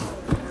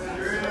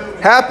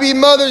Happy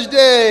Mother's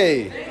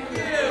Day! Thank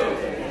you.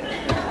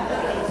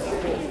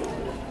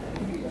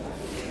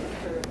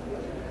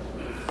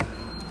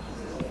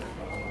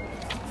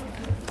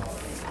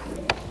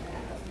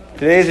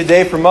 Today is a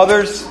day for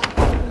mothers.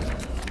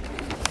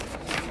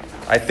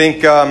 I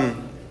think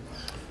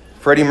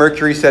Freddie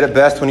Mercury said it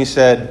best when he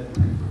said,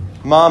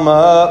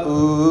 "Mama,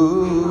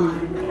 ooh."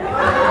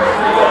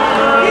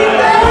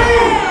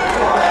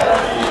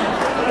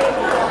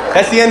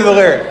 That's the end of the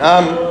lyric.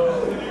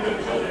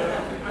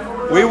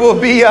 We will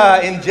be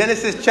in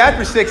Genesis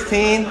chapter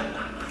 16,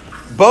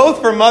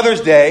 both for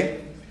Mother's Day.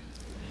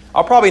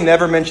 I'll probably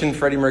never mention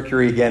Freddie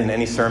Mercury again in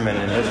any sermon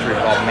in the history of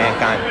all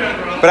mankind.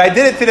 But I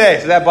did it today,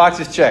 so that box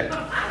is checked.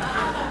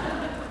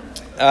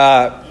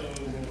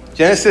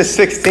 Genesis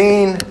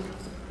 16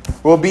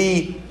 will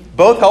be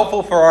both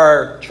helpful for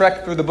our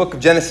trek through the book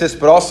of Genesis,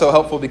 but also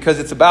helpful because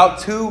it's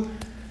about two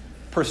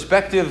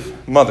prospective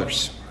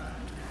mothers.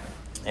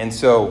 And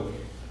so,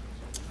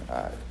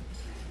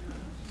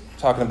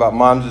 talking about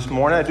moms this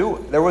morning,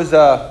 there was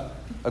a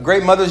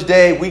great Mother's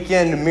Day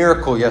weekend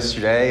miracle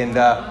yesterday, and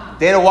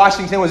Dana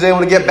Washington was able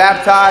to get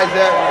baptized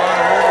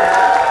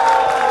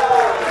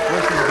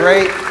which is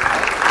great.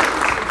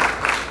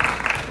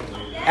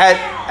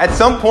 At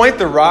some point,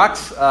 the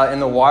rocks in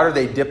the water,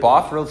 they dip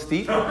off real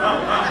steep. So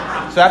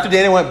after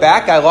Dana went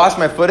back, I lost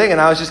my footing, and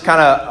I was just kind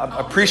of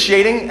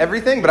appreciating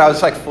everything, but I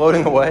was like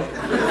floating away.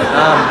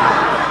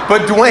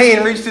 But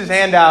Dwayne reached his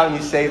hand out, and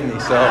he saved me.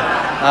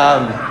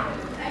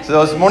 So it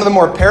was one of the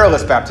more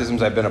perilous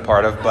baptisms I've been a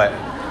part of, but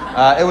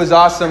it was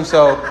awesome.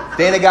 So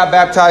Dana got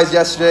baptized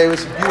yesterday. It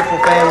was a beautiful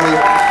family,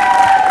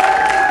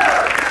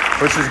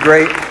 which is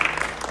great.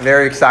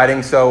 Very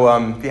exciting. So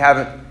if you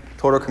haven't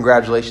told her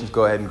congratulations,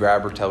 go ahead and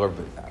grab her, tell her.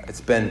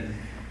 But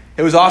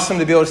it was awesome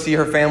to be able to see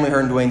her family, her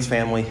and Dwayne's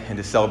family, and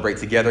to celebrate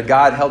together.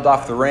 God held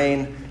off the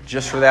rain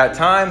just for that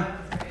time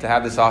to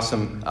have this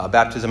awesome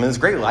baptism. And it's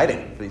great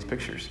lighting for these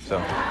pictures.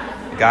 So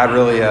God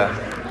really,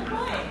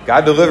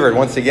 God delivered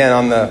once again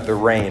on the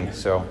rain.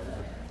 So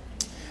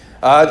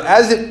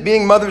as it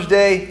being Mother's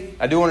Day,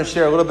 I do want to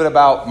share a little bit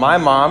about my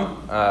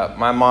mom.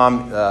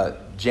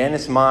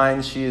 Janice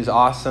Mines, she is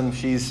awesome.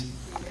 She's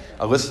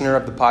a listener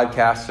of the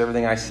podcast, so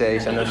everything I say,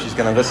 so I know she's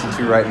going to listen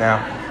to right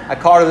now. I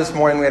called her this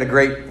morning. We had a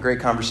great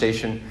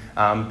conversation.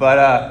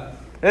 But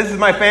this is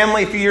my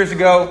family a few years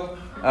ago.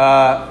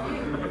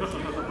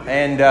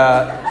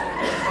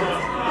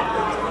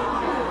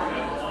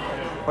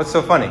 What's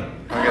so funny?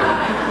 Okay.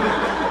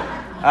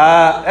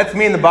 That's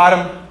me in the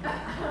bottom.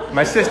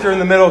 My sister in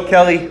the middle,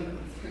 Kelly.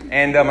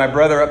 And my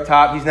brother up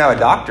top. He's now a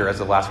doctor as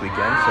of last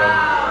weekend.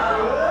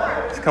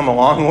 So it's come a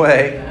long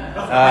way.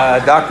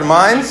 Dr.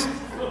 Mines.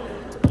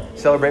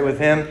 Celebrate with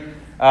him.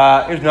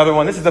 Here's another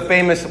one. This is the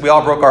famous we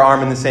all broke our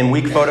arm in the same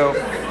week photo.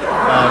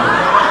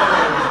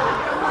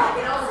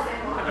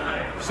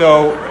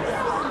 So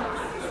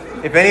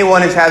if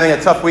anyone is having a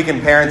tough week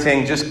in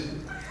parenting,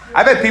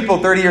 I've had people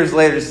 30 years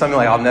later just tell me,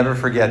 like, I'll never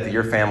forget that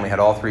your family had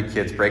all three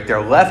kids break their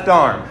left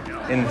arm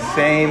in the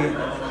same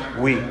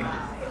week.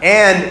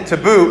 And to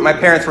boot, my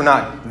parents were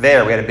not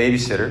there. We had a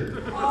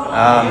babysitter,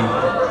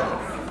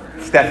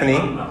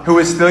 Stephanie, who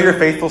is still your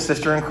faithful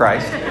sister in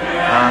Christ.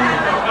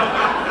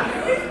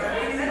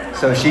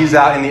 So she's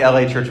out in the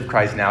LA Church of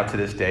Christ now to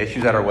this day. She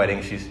was at our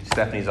wedding.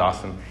 Stephanie's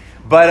awesome.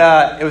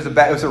 But it was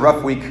a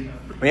rough week.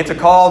 We had to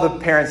call the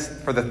parents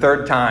for the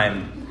third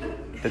time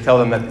to tell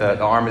them that the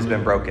arm has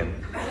been broken.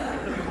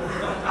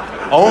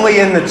 Only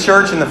in the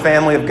church and the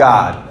family of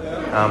God,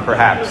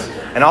 perhaps.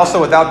 And also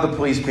without the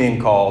police being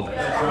called.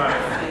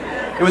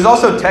 It was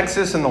also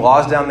Texas, and the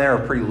laws down there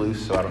are pretty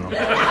loose, so I don't know.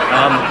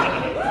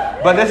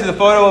 But this is a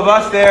photo of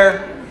us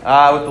there.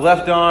 With the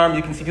left arm,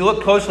 you can see, if you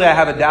look closely, I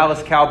have a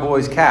Dallas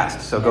Cowboys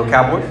cast. So go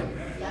Cowboys.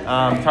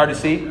 It's hard to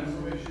see,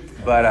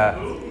 but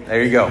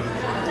there you go.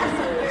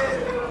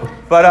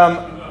 But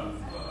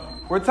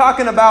we're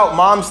talking about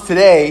moms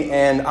today,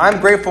 and I'm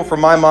grateful for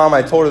my mom.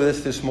 I told her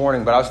this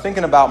morning, but I was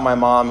thinking about my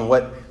mom and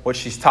what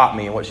she's taught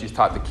me and what she's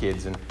taught the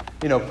kids. And,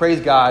 praise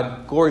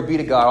God, glory be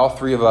to God, all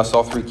three of us,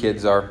 all three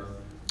kids are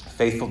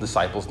faithful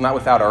disciples, not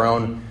without our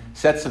own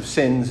sets of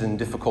sins and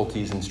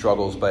difficulties and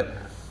struggles, but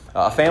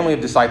a family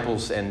of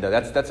disciples, and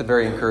that's a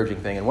very encouraging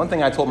thing. And one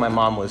thing I told my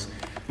mom was,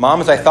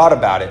 Mom, as I thought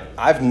about it,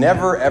 I've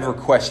never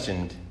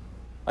questioned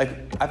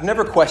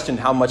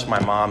how much my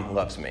mom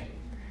loves me.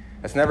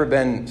 That's never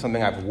been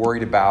something I've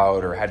worried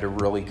about or had to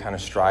really kind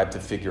of strive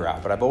to figure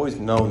out, but I've always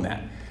known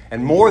that.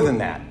 And more than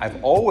that,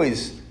 I've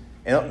always,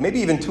 maybe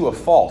even to a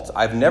fault,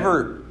 I've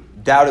never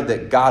doubted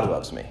that God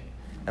loves me.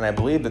 And I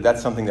believe that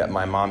that's something that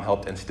my mom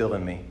helped instill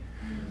in me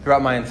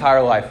throughout my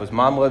entire life was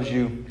Mom loves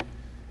you,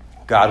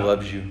 God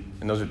loves you.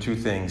 And those are two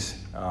things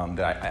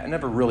that I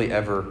never really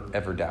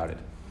ever doubted.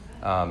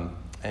 And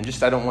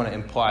I don't want to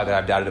imply that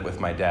I've doubted it with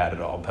my dad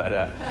at all, but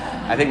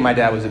I think my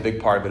dad was a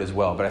big part of it as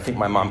well. But I think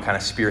my mom kind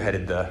of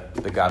spearheaded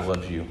the God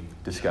loves you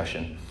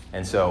discussion.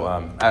 And so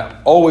I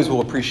always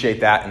will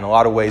appreciate that. In a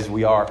lot of ways,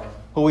 we are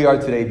who we are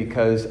today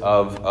because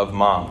of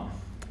Mom.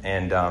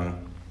 And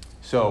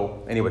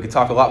so anyway, we could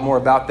talk a lot more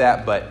about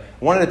that, but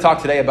I wanted to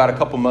talk today about a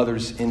couple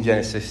mothers in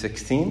Genesis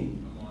 16.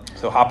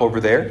 So hop over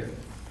there.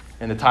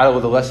 And the title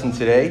of the lesson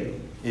today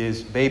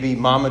is Baby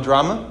Mama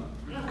Drama.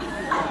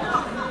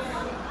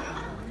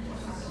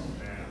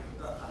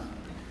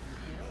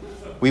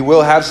 We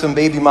will have some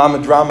baby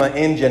mama drama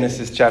in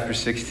Genesis chapter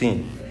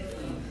 16.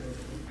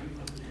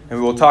 And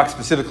we will talk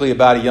specifically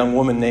about a young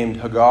woman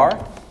named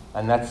Hagar.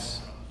 And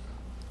that's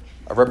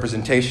a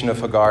representation of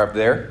Hagar up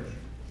there.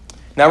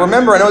 Now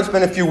remember, I know it's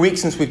been a few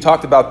weeks since we've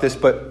talked about this,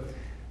 but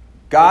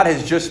God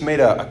has just made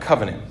a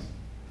covenant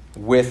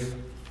with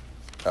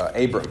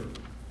Abram.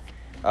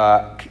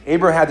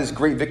 Abram had this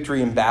great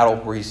victory in battle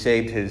where he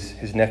saved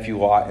his nephew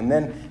Lot. And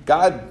then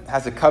God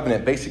has a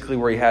covenant basically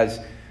where he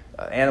has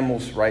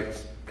animals, right,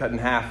 cut in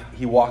half.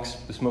 He walks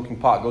the smoking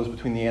pot, goes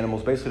between the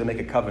animals, basically to make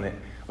a covenant.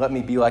 Let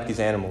me be like these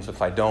animals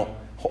if I don't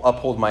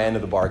uphold my end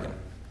of the bargain,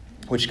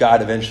 which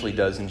God eventually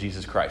does in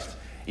Jesus Christ.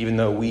 Even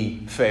though we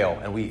fail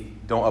and we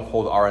don't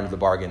uphold our end of the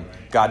bargain,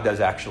 God does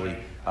actually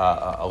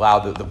allow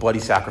the bloody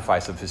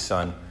sacrifice of his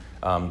son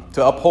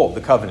to uphold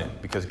the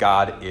covenant because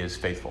God is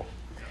faithful.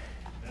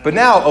 But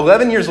now,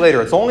 11 years later,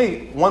 it's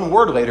only one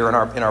word later in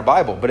our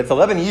Bible, but it's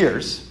 11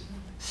 years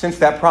since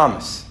that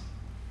promise.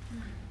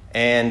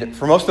 And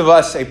for most of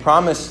us, a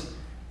promise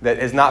that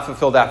is not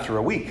fulfilled after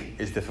a week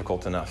is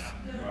difficult enough.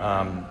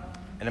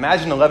 And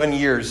imagine 11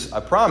 years, a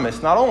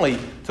promise not only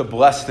to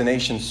bless the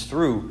nations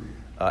through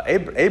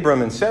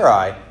Abram and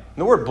Sarai. And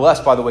the word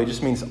bless, by the way,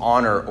 just means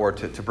honor or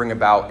to bring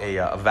about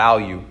a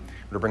value,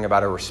 or to bring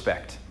about a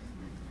respect,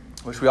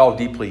 which we all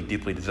deeply,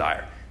 deeply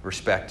desire.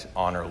 Respect,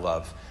 honor,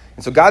 love.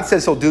 And so God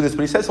says he'll do this,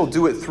 but he says he'll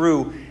do it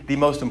through the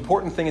most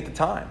important thing at the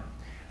time.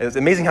 It's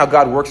amazing how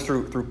God works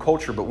through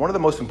culture, but one of the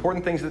most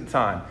important things at the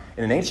time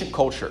in an ancient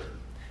culture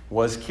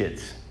was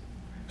kids.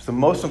 It's the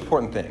most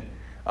important thing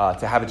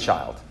to have a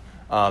child.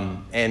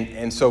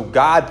 And so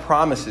God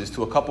promises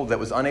to a couple that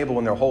was unable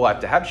in their whole life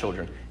to have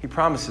children, he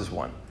promises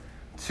one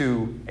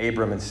to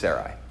Abram and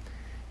Sarai.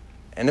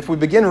 And if we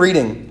begin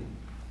reading,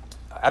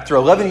 after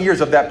 11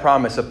 years of that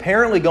promise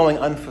apparently going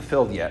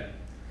unfulfilled yet,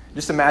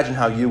 just imagine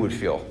how you would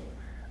feel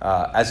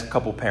as a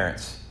couple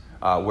parents,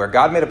 where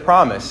God made a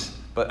promise,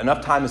 but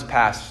enough time has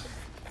passed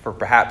for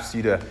perhaps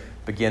you to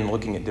begin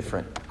looking at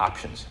different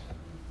options.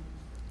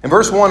 In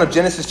verse 1 of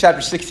Genesis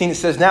chapter 16, it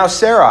says, "Now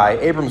Sarai,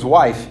 Abram's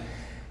wife,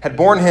 had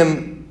borne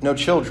him no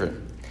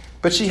children,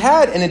 but she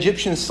had an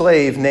Egyptian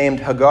slave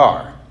named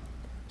Hagar.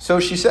 So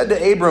she said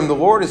to Abram, 'The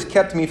Lord has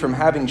kept me from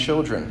having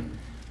children.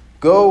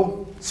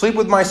 Go, sleep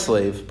with my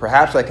slave.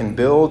 Perhaps I can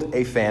build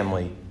a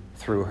family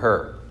through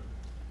her.'"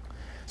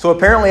 So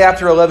apparently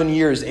after 11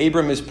 years,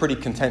 Abram is pretty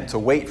content to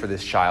wait for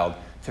this child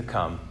to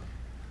come.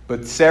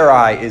 But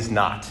Sarai is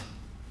not.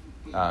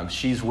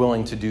 She's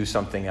willing to do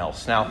something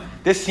else. Now,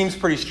 this seems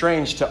pretty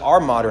strange to our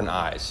modern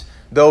eyes,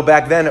 though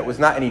back then it was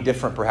not any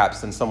different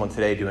perhaps than someone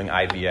today doing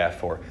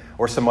IVF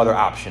or some other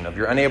option of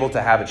you're unable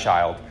to have a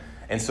child,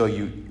 and so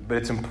but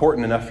it's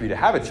important enough for you to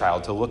have a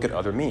child to look at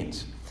other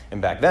means.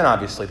 And back then,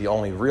 obviously, the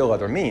only real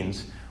other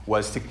means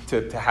was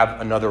to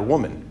have another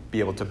woman be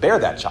able to bear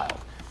that child.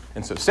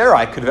 And so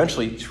Sarai could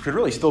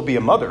really still be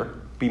a mother,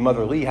 be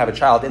motherly, have a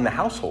child in the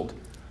household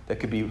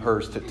that could be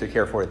hers to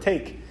care for, to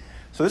take.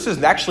 So this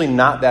is actually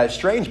not that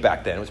strange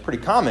back then. It was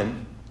pretty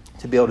common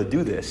to be able to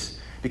do this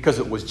because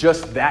it was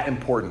just that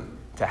important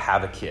to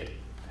have a kid.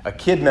 A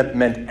kid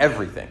meant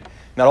everything.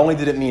 Not only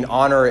did it mean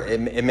honor,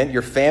 it meant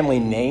your family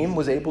name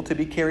was able to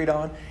be carried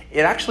on.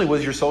 It actually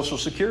was your social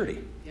security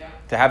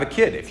to have a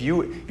kid. If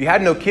you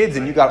had no kids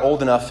and you got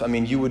old enough,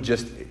 you would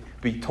just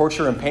be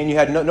torture and pain. You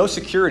had no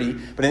security,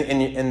 but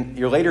in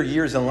your later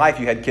years in life,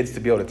 you had kids to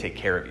be able to take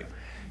care of you.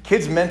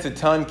 Kids meant a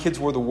ton. Kids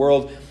were the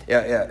world.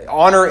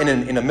 Honor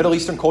in a Middle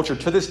Eastern culture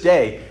to this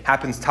day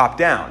happens top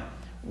down.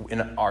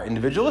 In our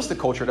individualistic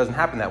culture, it doesn't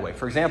happen that way.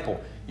 For example,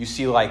 you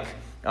see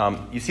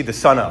the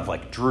son of,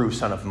 like Drew,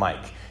 son of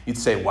Mike. You'd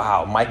say,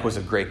 wow, Mike was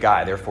a great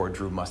guy, therefore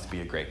Drew must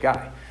be a great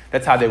guy.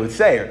 That's how they would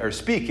say or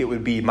speak. It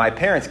would be, my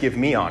parents give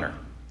me honor,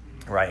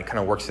 right? It kind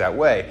of works that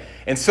way.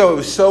 And so it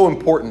was so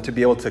important to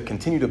be able to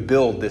continue to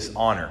build this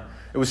honor.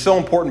 It was so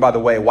important, by the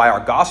way, why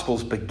our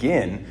Gospels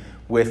begin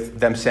with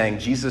them saying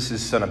Jesus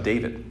is son of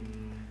David.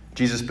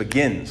 Jesus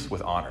begins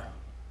with honor,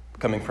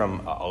 coming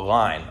from a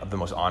line of the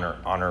most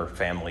honor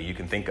family you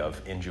can think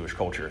of in Jewish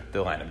culture,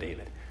 the line of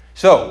David.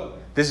 So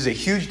this is a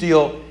huge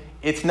deal.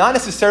 It's not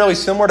necessarily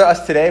similar to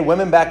us today.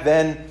 Women back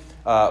then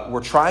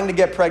were trying to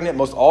get pregnant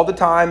most all the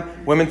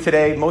time. Women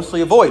today mostly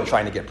avoid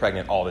trying to get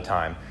pregnant all the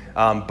time.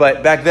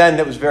 But back then,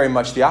 that was very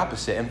much the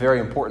opposite and very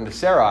important to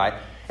Sarai.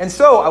 And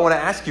so I want to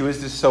ask you,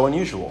 is this so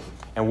unusual?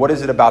 And what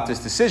is it about this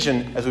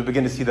decision as we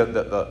begin to see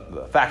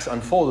the facts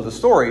unfold of the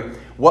story?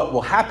 What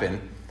will happen?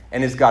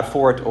 And is God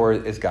for it or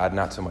is God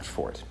not so much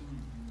for it?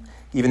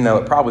 Even though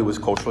it probably was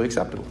culturally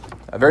acceptable.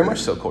 Very much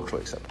so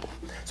culturally acceptable.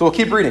 So we'll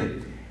keep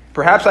reading.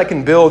 Perhaps I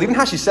can build, even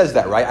how she says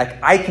that, right?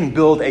 I can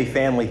build a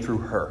family through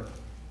her.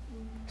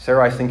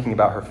 Sarai's thinking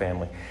about her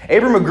family.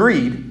 Abram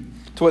agreed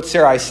to what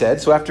Sarai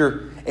said. So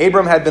after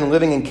Abram had been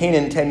living in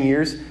Canaan 10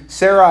 years,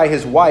 Sarai,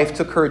 his wife,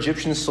 took her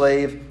Egyptian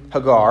slave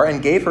Hagar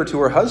and gave her to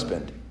her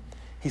husband.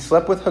 He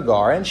slept with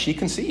Hagar and she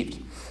conceived.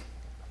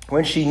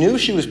 When she knew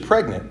she was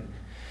pregnant,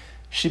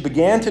 she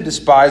began to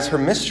despise her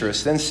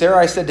mistress. Then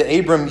Sarai said to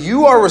Abram,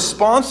 "You are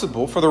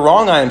responsible for the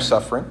wrong I am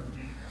suffering.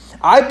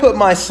 I put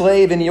my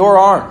slave in your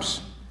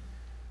arms."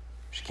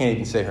 She can't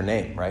even say her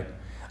name, right?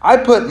 "I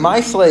put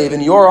my slave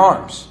in your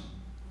arms.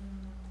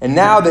 And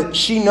now that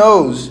she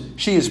knows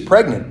she is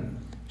pregnant,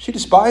 she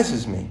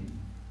despises me.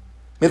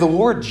 May the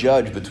Lord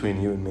judge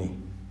between you and me."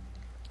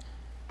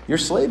 "Your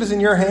slave is in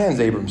your hands,"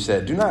 Abram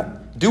said.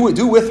 Do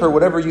with her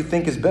whatever you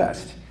think is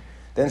best."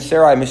 Then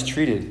Sarai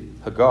mistreated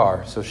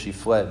Hagar, so she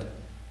fled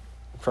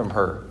from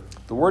her.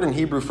 The word in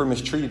Hebrew for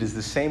mistreated is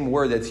the same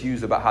word that's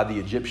used about how the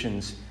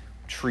Egyptians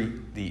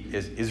treat the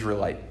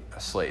Israelite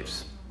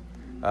slaves.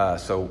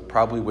 So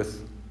probably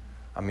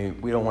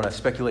we don't want to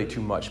speculate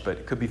too much, but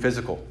it could be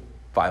physical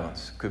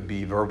violence, could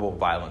be verbal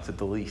violence at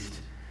the least.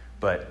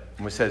 But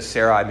when it says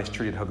Sarai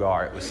mistreated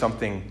Hagar, it was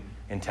something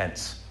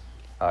intense.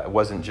 It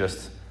wasn't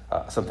just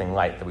something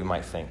light that we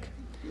might think.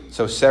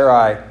 So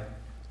Sarai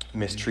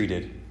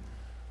mistreated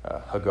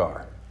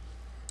Hagar.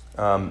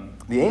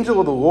 The angel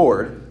of the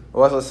Lord,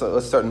 let's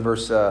start in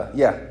verse,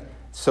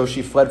 so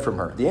she fled from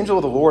her. The angel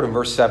of the Lord in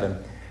verse 7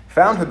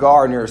 found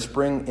Hagar near a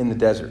spring in the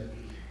desert.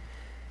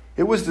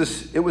 It was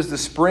the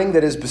spring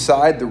that is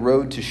beside the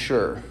road to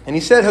Shur. And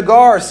he said,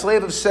 "Hagar,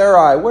 slave of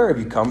Sarai, where have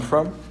you come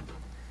from?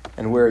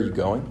 And where are you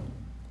going?"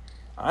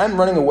 "I'm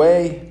running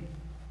away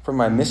from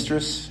my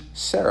mistress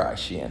Sarai,"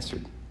 she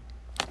answered.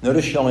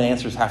 Notice she only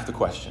answers half the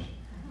question.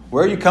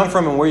 Where you come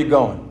from and where are you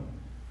going?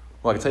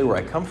 Well, I can tell you where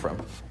I come from.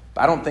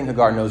 But I don't think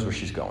Hagar knows where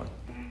she's going.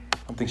 I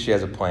don't think she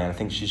has a plan. I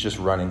think she's just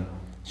running.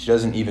 She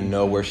doesn't even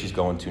know where she's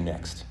going to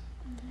next.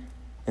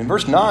 In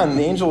verse 9,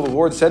 the angel of the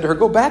Lord said to her,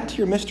 "Go back to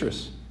your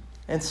mistress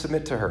and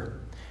submit to her."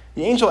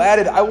 The angel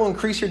added, "I will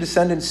increase your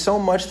descendants so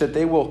much that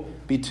they will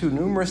be too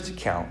numerous to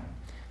count."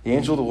 The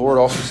angel of the Lord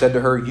also said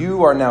to her,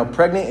 "You are now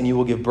pregnant and you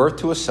will give birth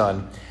to a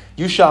son.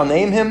 You shall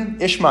name him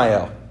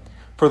Ishmael,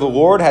 for the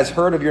Lord has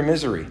heard of your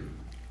misery.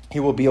 He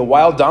will be a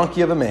wild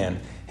donkey of a man.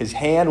 His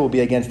hand will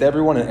be against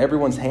everyone and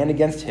everyone's hand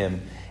against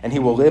him, and he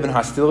will live in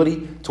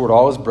hostility toward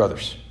all his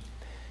brothers."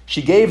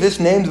 She gave this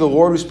name to the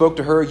Lord who spoke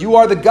to her. "You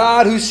are the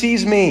God who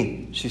sees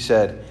me," she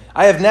said.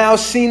 "I have now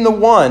seen the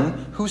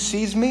one who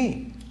sees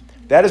me."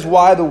 That is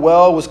why the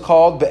well was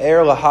called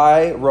Be'er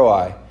Lahai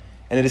Roi,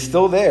 and it is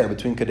still there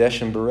between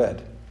Kadesh and Bered.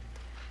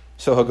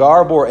 So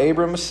Hagar bore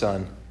Abram a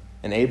son,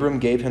 and Abram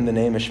gave him the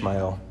name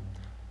Ishmael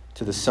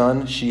to the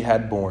son she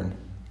had born.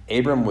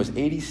 Abram was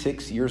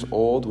 86 years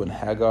old when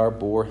Hagar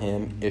bore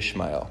him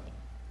Ishmael.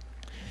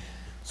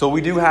 So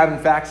we do have, in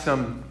fact,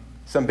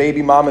 some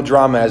baby mama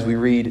drama as we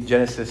read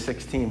Genesis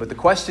 16. But the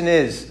question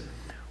is,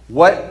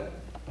 what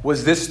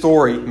was this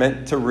story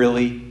meant to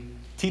really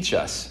teach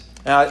us?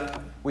 Now,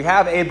 we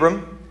have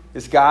Abram,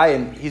 this guy,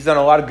 and he's done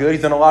a lot of good,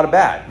 he's done a lot of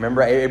bad.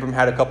 Remember, Abram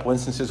had a couple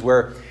instances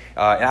where,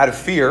 out of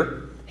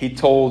fear, he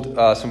told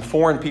some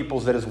foreign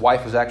peoples that his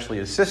wife was actually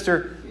his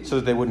sister so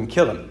that they wouldn't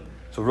kill him.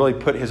 So really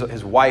put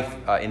his wife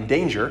in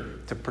danger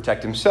to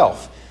protect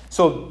himself.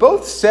 So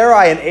both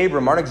Sarai and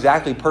Abram aren't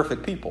exactly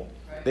perfect people.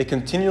 They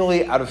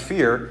continually, out of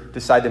fear,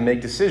 decide to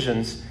make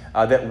decisions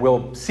that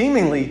will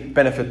seemingly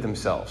benefit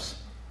themselves.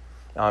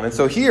 And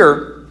so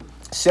here,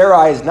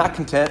 Sarai is not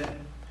content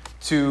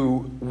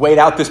to wait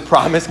out this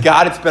promise.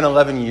 God, it's been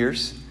 11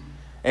 years.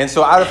 And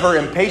so out of her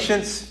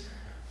impatience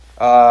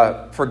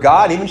for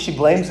God, even she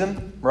blames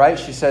him, right?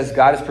 She says,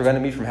 "God has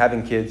prevented me from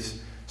having kids,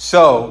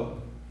 so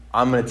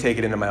I'm going to take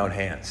it into my own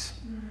hands.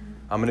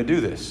 I'm going to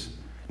do this."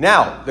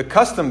 Now, the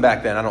custom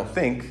back then, I don't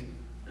think,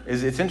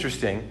 it's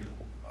interesting.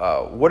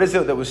 What is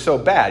it that was so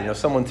bad?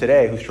 Someone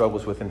today who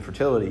struggles with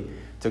infertility,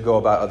 to go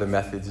about other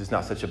methods is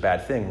not such a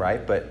bad thing,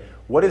 right? But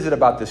what is it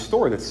about this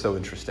story that's so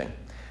interesting?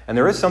 And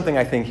there is something,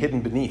 I think,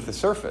 hidden beneath the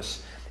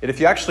surface. And if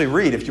you actually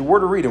read, if you were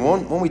to read, and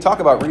when we talk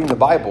about reading the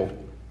Bible,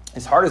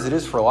 as hard as it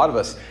is for a lot of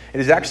us, it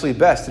is actually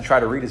best to try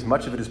to read as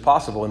much of it as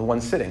possible in one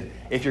sitting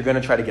if you're going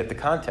to try to get the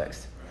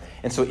context.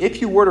 And so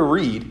if you were to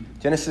read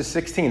Genesis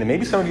 16, and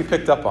maybe some of you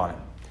picked up on it,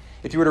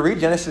 if you were to read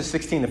Genesis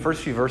 16, the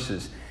first few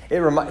verses,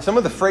 some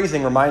of the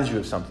phrasing reminds you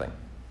of something.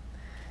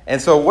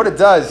 And so what it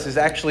does is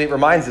actually it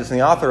reminds us, and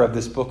the author of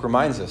this book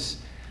reminds us,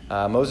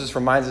 Moses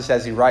reminds us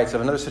as he writes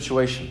of another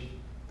situation.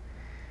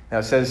 Now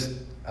it says,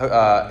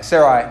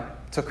 Sarai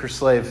took her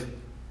slave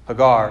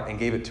Hagar and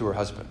gave it to her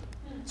husband.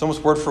 It's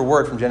almost word for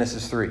word from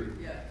Genesis 3,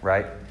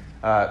 right?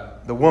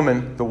 The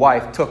woman, the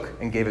wife, took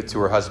and gave it to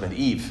her husband.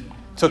 Eve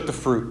took the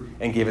fruit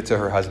and gave it to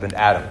her husband,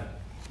 Adam.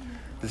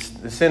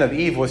 The sin of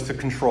Eve was to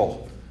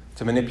control,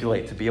 to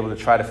manipulate, to be able to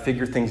try to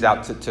figure things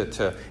out.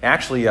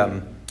 Actually,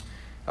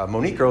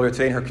 Monique earlier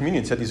today in her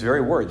communion said these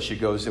very words. She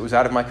goes, "It was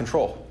out of my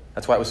control.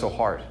 That's why it was so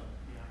hard."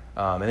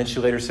 And then she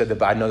later said that,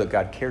 "But I know that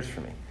God cares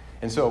for me."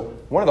 And so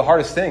one of the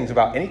hardest things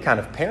about any kind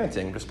of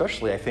parenting,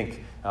 especially I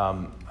think,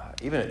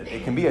 even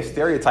it can be a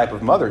stereotype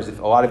of mothers. If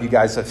a lot of you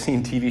guys have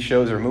seen TV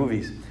shows or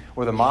movies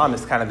where the mom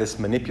is kind of this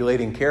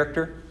manipulating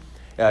character.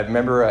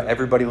 Remember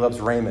Everybody Loves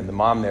Raymond, the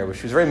mom there, where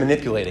she was very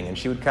manipulating, and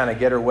she would kind of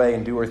get her way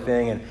and do her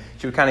thing, and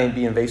she would kind of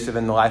be invasive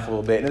in the life a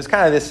little bit. And it was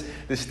kind of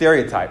this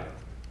stereotype.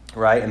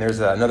 right? And there's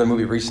another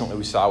movie recently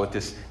we saw with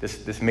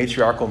this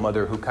matriarchal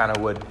mother who kind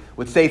of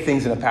would say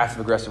things in a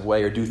passive-aggressive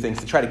way or do things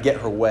to try to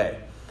get her way.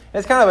 And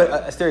it's kind of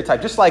a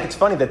stereotype, just like it's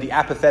funny that the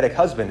apathetic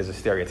husband is a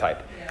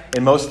stereotype.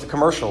 In most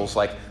commercials,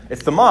 like,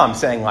 it's the mom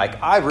saying, like,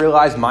 I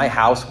realized my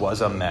house was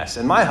a mess,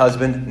 and my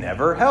husband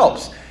never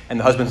helps. And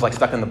the husband's, like,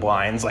 stuck in the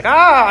blinds, like,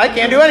 I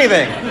can't do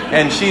anything.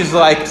 And she's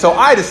like, so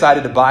I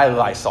decided to buy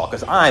Lysol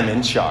because I'm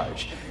in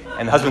charge.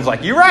 And the husband's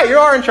like, you're right, you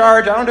are in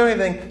charge, I don't do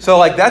anything. So,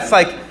 like, that's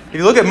like, if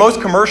you look at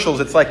most commercials,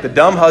 it's like the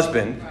dumb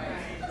husband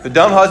who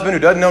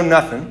doesn't know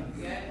nothing,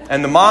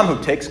 and the mom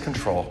who takes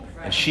control.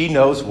 And she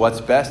knows what's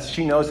best.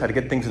 She knows how to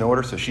get things in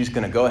order, so she's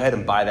going to go ahead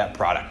and buy that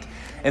product.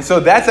 And so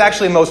that's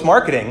actually most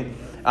marketing.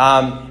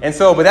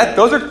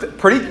 Those are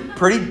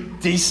pretty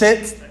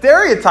decent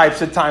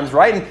stereotypes at times,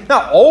 right? And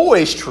not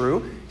always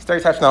true.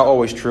 Stereotypes not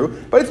always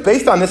true. But it's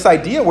based on this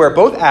idea where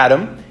both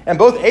Adam and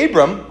both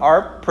Abram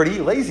are pretty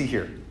lazy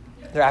here.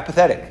 They're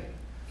apathetic.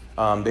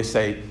 They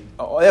say,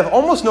 they have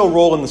almost no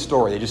role in the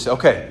story. They just say,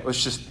 okay,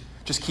 let's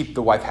just keep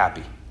the wife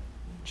happy.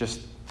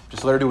 Just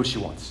let her do what she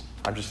wants.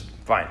 I'm just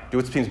fine. Do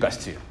what seems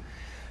best to you.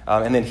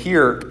 And then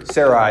here,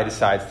 Sarai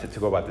decides to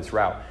go about this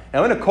route.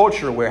 Now, in a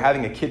culture where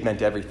having a kid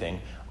meant everything,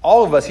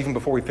 all of us, even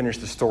before we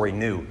finished the story,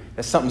 knew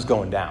that something's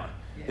going down.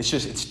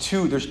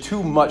 There's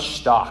too much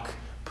stock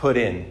put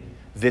in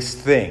this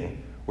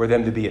thing for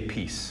them to be at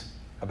peace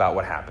about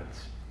what happens.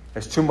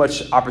 There's too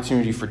much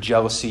opportunity for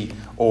jealousy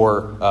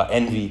or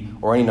envy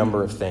or any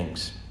number of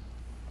things.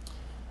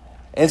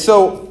 And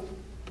so,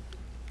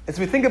 as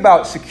we think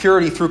about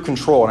security through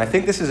control, and I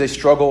think this is a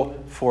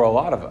struggle for a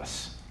lot of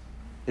us,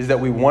 is that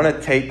we want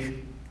to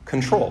take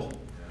control.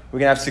 We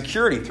can have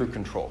security through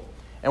control.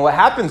 And what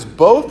happens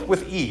both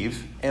with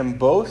Eve and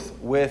both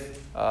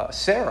with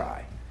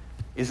Sarai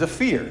is a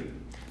fear.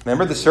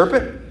 Remember the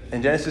serpent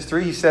in Genesis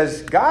 3? He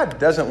says, God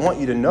doesn't want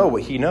you to know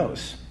what he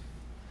knows.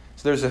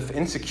 So there's an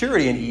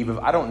insecurity in Eve of,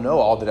 I don't know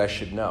all that I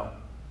should know.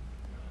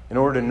 In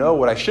order to know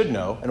what I should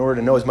know, in order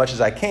to know as much as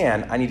I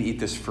can, I need to eat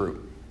this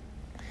fruit.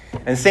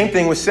 And same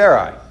thing with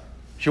Sarai.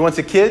 She wants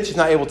a kid. She's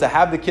not able to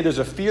have the kid. There's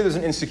a fear. There's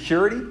an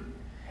insecurity.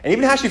 And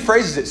even how she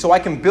phrases it, so I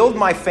can build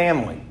my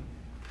family.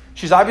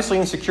 She's obviously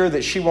insecure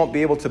that she won't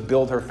be able to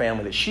build her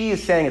family, that she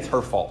is saying it's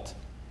her fault.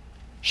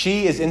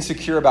 She is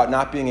insecure about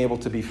not being able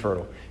to be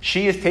fertile.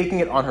 She is taking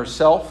it on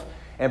herself,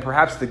 and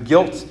perhaps the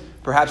guilt,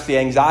 perhaps the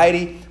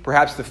anxiety,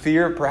 perhaps the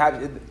fear,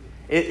 perhaps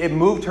it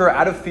moved her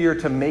out of fear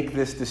to make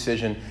this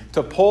decision,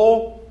 to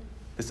pull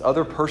this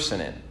other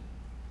person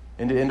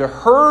into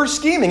her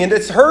scheming, and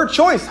it's her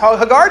choice.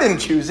 Hagar didn't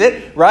choose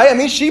it, right? I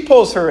mean, she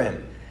pulls her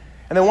in.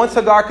 And then once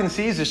Hagar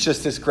conceives, it's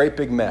just this great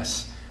big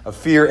mess of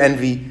fear,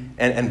 envy,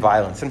 and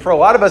violence. And for a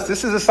lot of us,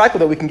 this is a cycle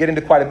that we can get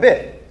into quite a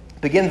bit.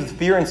 It begins with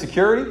fear and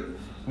security,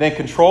 then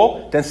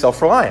control, then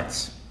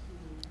self-reliance.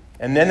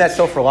 And then that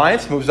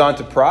self-reliance moves on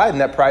to pride,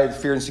 and that pride is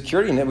fear and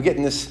security, and then we get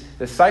in this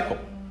cycle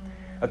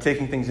of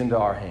taking things into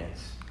our hands.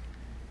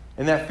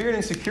 And that fear and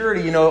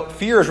insecurity,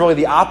 fear is really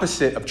the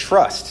opposite of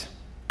trust.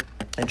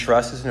 And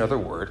trust is another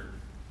word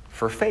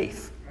for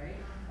faith.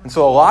 And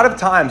so a lot of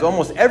times,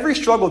 almost every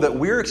struggle that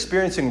we're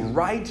experiencing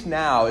right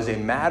now is a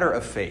matter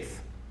of faith.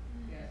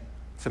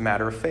 It's a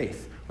matter of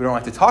faith. We don't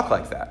have to talk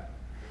like that.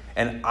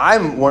 And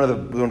I'm one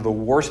of the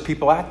worst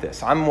people at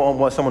this. I'm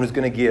someone who's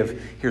going to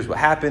give, here's what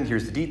happened,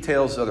 here's the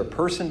details, the other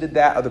person did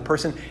that, other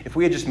person. If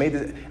we had just made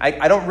this,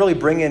 I don't really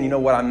bring in,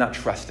 I'm not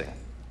trusting.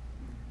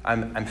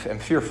 I'm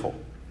fearful.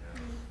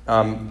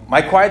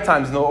 My quiet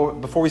times,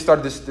 before we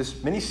started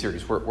this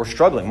mini-series, we're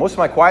struggling. Most of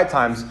my quiet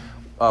times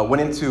went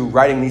into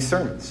writing these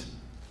sermons.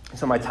 And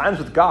so my times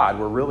with God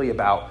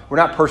were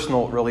not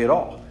personal really at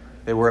all.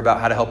 They were about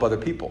how to help other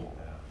people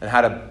and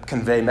how to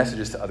convey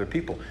messages to other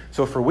people.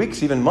 So for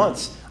weeks, even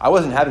months, I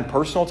wasn't having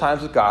personal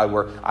times with God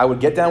where I would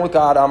get down with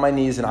God on my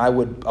knees and I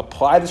would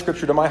apply the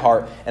scripture to my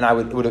heart, and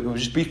it would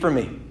just be for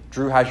me.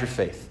 Drew, how's your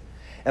faith?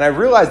 And I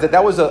realized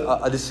that was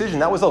a decision,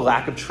 that was a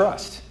lack of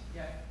trust.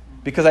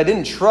 Because I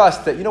didn't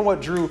trust that,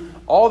 Drew,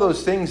 all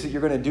those things that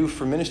you're going to do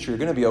for ministry are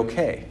going to be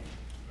okay.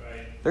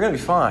 Right. They're going to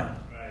be fine.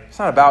 Right. It's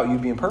not about you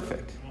being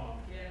perfect.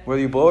 Whether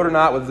you blow it or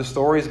not, whether the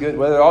story is good,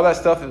 whether all that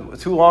stuff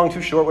is too long,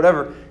 too short,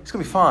 whatever, it's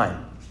going to be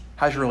fine.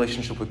 How's your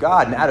relationship with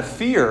God? And out of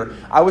fear,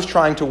 I was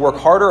trying to work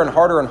harder and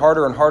harder and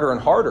harder and harder and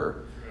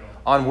harder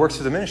on works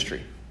of the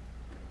ministry.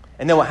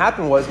 And then what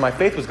happened was my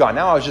faith was gone.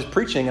 Now I was just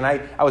preaching, and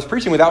I was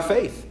preaching without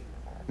faith.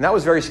 And that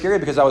was very scary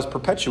because I was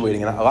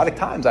perpetuating, and a lot of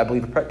times I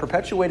believe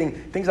perpetuating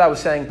things I was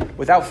saying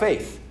without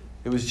faith.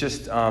 It was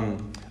just a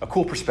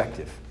cool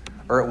perspective,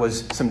 or it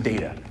was some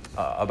data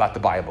about the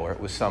Bible, or it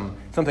was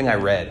something I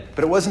read.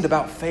 But it wasn't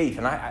about faith,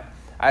 and I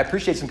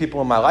appreciate some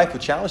people in my life who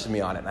challenged me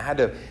on it, and I had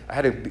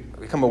to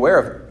become aware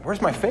of,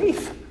 where's my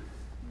faith?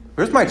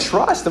 Where's my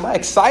trust? Am I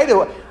excited?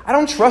 I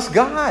don't trust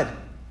God.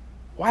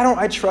 Why don't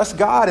I trust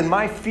God? And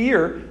my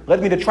fear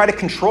led me to try to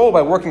control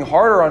by working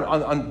harder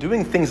on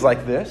doing things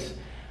like this,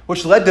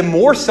 which led to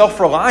more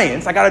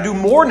self-reliance. I got to do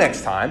more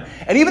next time.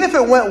 And even if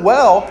it went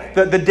well,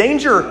 the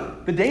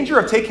danger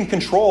of taking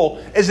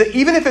control is that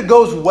even if it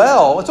goes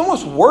well, it's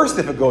almost worse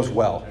if it goes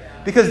well,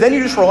 because then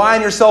you just rely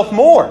on yourself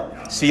more.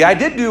 See, I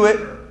did do it.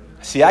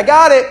 See, I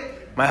got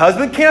it. My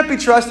husband can't be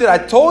trusted. I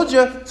told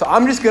you. So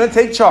I'm just going to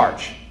take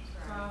charge.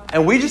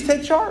 And we just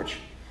take charge.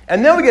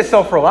 And then we get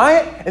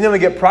self-reliant, and then we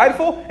get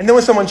prideful, and then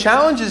when someone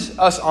challenges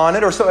us on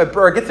it,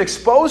 or it gets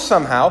exposed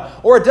somehow,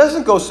 or it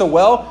doesn't go so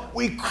well,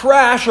 we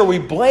crash or we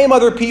blame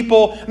other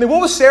people. I mean, what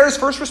was Sarah's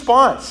first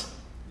response?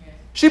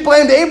 She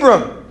blamed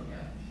Abram.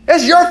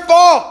 It's your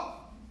fault.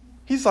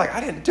 He's like, I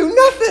didn't do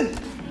nothing.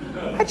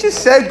 I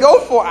just said go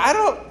for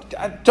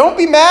it. Don't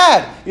be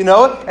mad,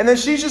 And then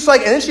she's just like,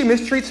 and then she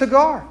mistreats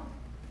Hagar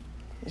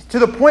to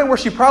the point where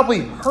she probably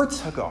hurts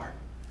Hagar.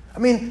 I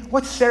mean,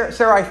 what's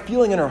Sarai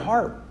feeling in her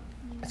heart?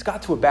 It's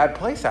got to a bad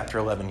place after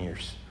 11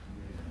 years.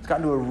 It's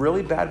gotten to a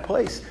really bad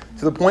place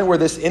to the point where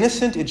this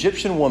innocent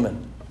Egyptian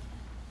woman,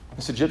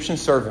 this Egyptian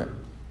servant,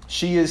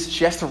 she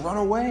has to run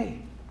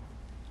away.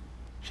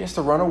 She has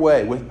to run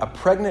away with a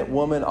pregnant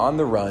woman on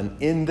the run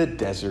in the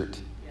desert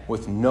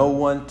with no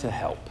one to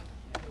help.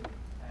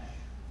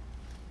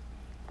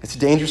 It's a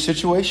dangerous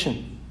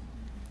situation.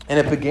 And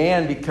it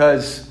began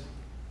because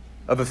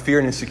of a fear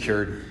and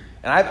insecurity.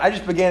 And I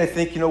just began to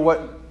think,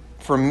 what?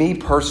 For me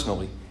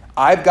personally,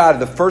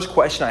 the first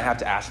question I have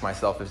to ask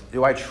myself is,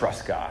 do I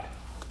trust God?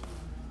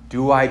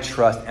 Do I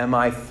trust? Am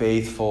I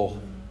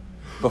faithful?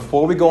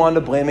 Before we go on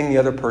to blaming the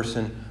other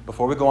person,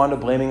 before we go on to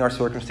blaming our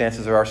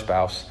circumstances or our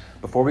spouse,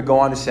 before we go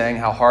on to saying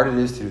how hard it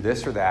is to do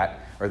this or that,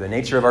 or the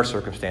nature of our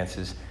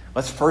circumstances,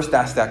 let's first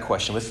ask that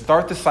question. Let's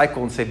start the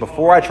cycle and say,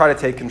 before I try to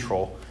take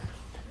control,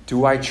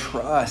 do I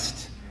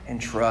trust? And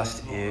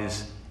trust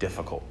is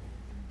difficult.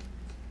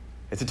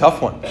 It's a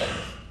tough one.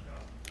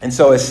 And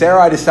so as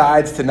Sarai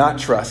decides to not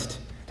trust,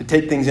 to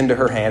take things into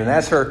her hand, and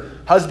as her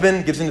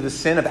husband gives into the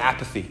sin of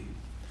apathy,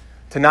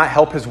 to not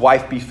help his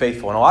wife be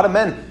faithful. And a lot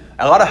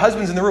of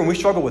husbands in the room, we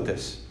struggle with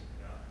this.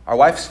 Our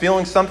wife's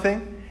feeling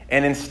something,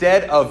 and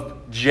instead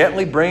of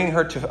gently bringing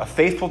her to a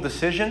faithful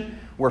decision,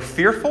 we're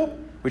fearful.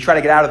 We try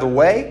to get out of the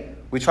way.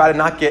 We try to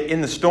not get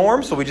in the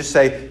storm, so we just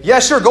say, yeah,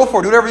 sure, go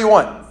for it, do whatever you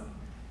want.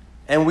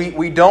 And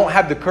we don't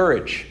have the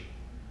courage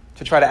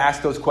to try to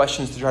ask those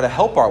questions, to try to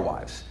help our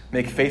wives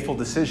make faithful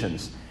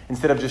decisions,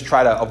 instead of just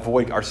try to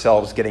avoid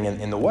ourselves getting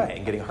in the way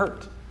and getting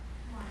hurt.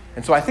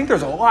 And so I think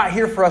there's a lot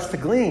here for us to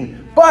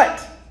glean,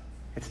 but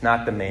it's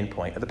not the main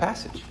point of the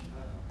passage.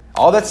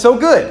 All that's so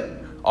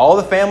good. All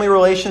the family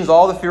relations,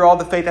 all the fear, all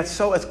the faith,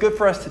 it's good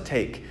for us to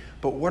take.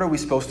 But what are we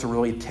supposed to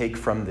really take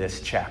from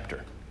this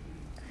chapter?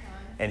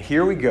 And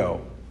here we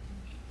go.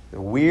 The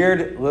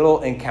weird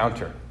little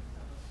encounter.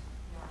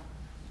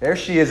 There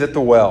she is at the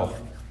well.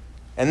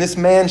 And this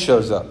man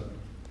shows up.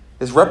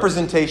 This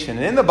representation.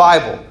 And in the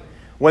Bible,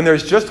 when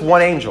there's just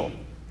one angel,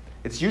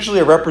 it's usually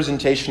a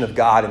representation of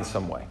God in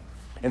some way.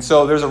 And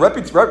so there's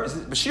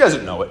but she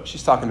doesn't know it.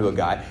 She's talking to a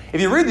guy. If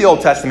you read the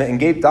Old Testament,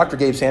 and Dr.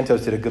 Gabe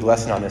Santos did a good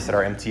lesson on this at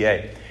our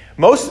MTA,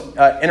 most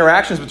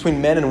interactions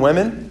between men and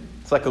women,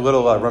 it's like a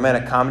little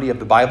romantic comedy of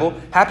the Bible,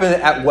 happen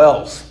at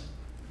wells.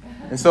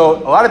 And so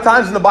a lot of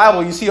times in the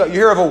Bible, you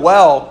hear of a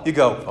well, you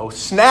go, oh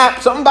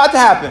snap, something about to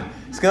happen.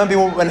 It's going to be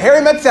when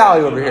Harry met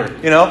Sally over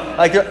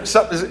here,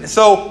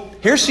 So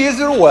here she is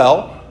at a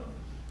well.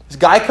 This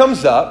guy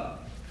comes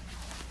up.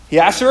 He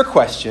asks her a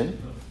question.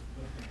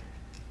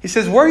 He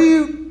says, where are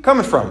you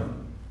coming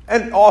from?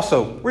 And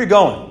also, where are you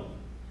going?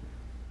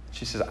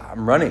 She says,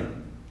 I'm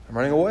running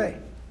away.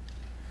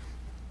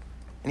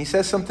 And he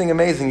says something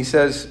amazing. He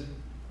says,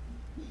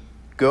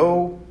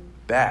 go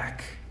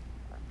back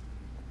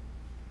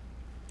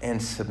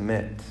and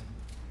submit.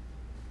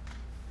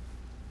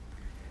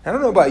 I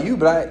don't know about you,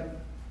 but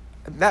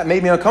that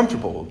made me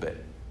uncomfortable a little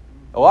bit.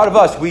 A lot of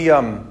us,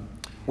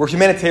 we're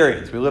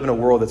humanitarians. We live in a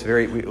world that's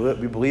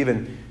we believe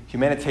in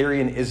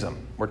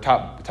humanitarianism. We're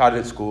taught it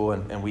at school,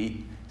 and we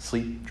eat,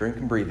 sleep, drink,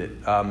 and breathe it.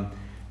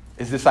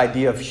 Is this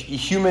idea of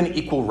human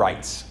equal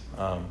rights,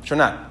 which are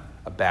not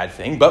a bad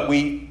thing, but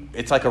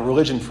it's like a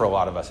religion for a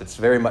lot of us. It's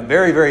very,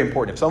 very, very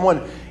important.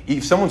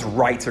 If someone's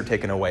rights are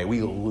taken away,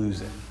 we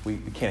lose it. We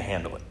can't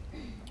handle it.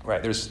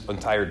 Right? There's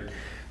entire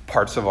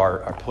parts of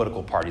our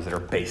political parties that are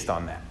based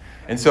on that.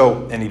 And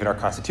even our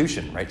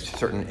Constitution, right?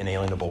 Certain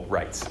inalienable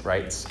rights,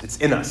 right? It's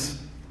in us.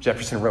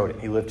 Jefferson wrote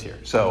it. He lived here.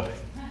 So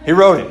he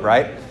wrote it,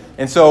 right?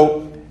 And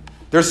so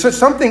there's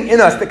something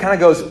in us that kind of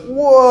goes,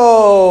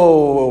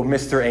 whoa,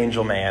 Mr.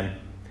 Angel Man.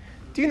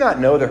 Do you not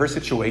know that her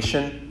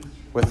situation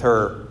with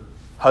her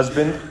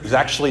husband is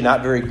actually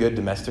not very good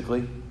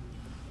domestically?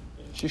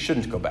 She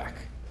shouldn't go back.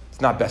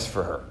 It's not best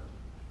for her.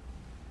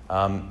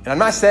 And I'm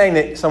not saying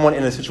that someone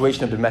in a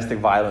situation of domestic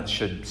violence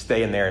should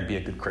stay in there and be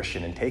a good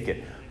Christian and take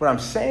it. What I'm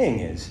saying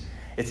is,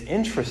 it's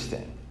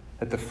interesting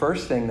that the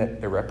first thing that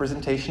the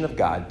representation of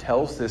God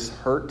tells this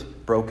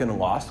hurt, broken,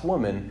 lost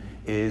woman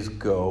is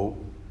go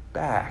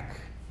back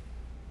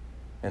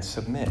and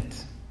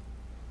submit.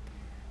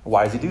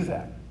 Why does he do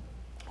that?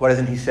 Why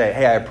doesn't he say,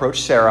 hey, I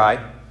approached Sarai,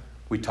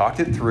 we talked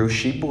it through,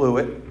 she blew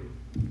it,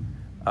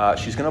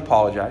 she's going to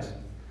apologize.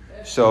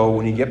 So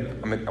when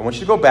I want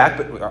you to go back,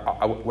 but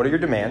what are your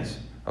demands?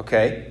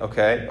 Okay.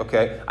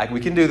 We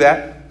can do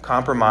that.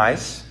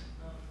 Compromise.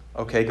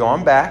 Okay, go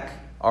on back.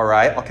 All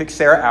right, I'll kick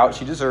Sarah out.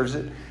 She deserves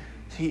it.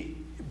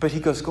 But he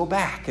goes, go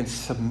back and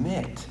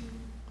submit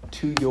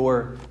to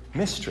your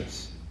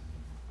mistress.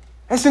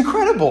 That's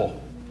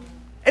incredible.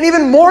 And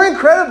even more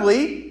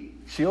incredibly,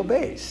 she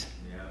obeys.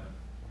 Yeah.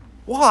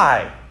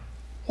 Why?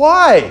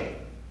 Why?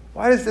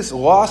 Why does this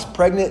lost,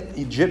 pregnant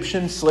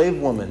Egyptian slave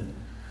woman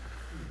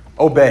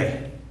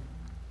obey?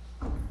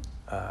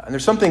 And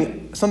there's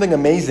something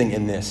amazing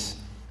in this.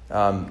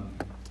 And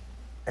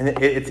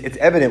it's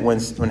evident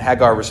when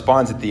Hagar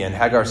responds at the end.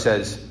 Hagar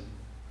says,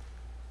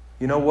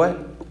 you know what?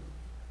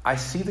 I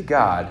see the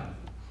God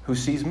who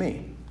sees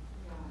me.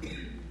 You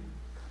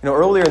know,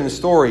 earlier in the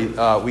story,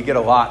 we get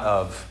a lot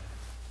of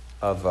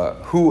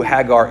who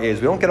Hagar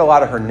is. We don't get a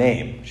lot of her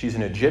name. She's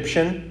an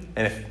Egyptian,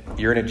 and if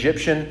you're an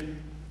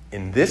Egyptian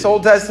in this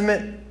Old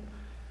Testament,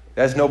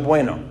 that's no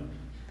bueno.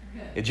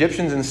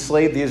 Egyptians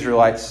enslaved the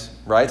Israelites,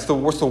 right? It's the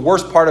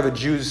worst part of a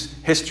Jew's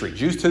history.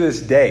 Jews to this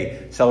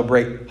day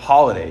celebrate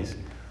holidays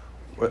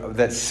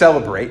that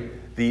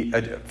celebrate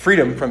the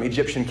freedom from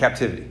Egyptian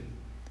captivity.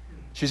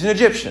 She's an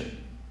Egyptian.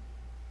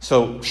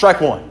 So,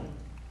 strike one.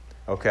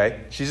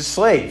 Okay? She's a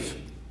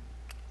slave.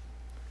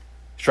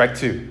 Strike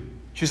two.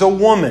 She's a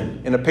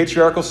woman in a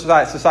patriarchal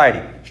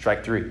society.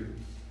 Strike three.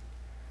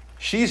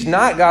 She's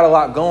not got a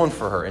lot going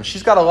for her, and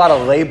she's got a lot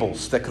of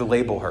labels that could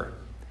label her.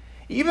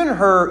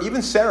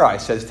 Even Sarai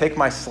says, take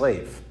my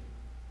slave.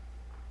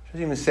 She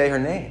doesn't even say her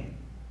name.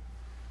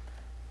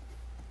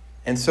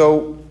 And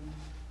so,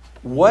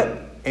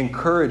 what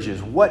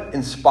encourages, what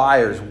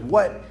inspires,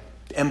 what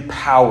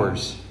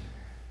empowers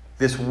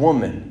this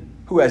woman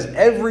who has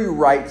every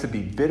right to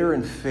be bitter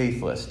and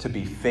faithless, to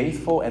be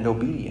faithful and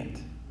obedient?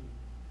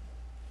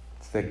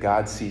 It's that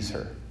God sees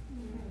her.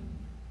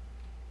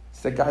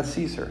 It's that God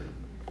sees her.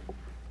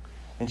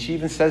 And she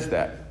even says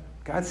that.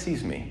 God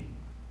sees me.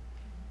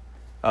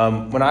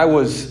 When I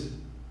was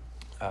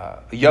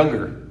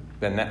younger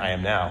than I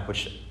am now,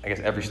 which I guess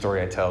every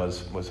story I tell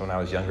was when I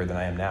was younger than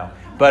I am now.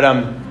 But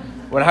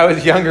when I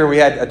was younger, we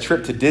had a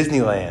trip to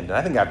Disneyland. And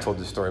I think I've told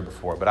this story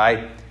before, but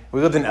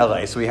we lived in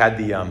LA, so we had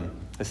the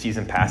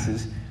season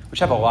passes, which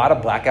have a lot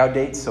of blackout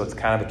dates, so it's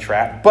kind of a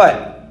trap.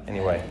 But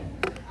anyway,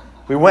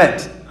 we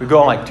went. We go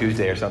on like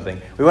Tuesday or something.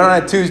 We went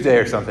on a Tuesday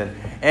or something.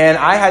 And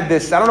I had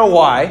this, I don't know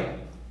why,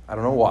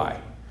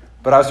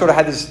 but I sort of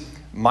had this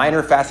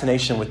minor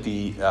fascination with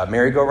the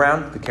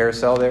merry-go-round, the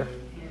carousel there.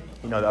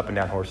 You know, the up and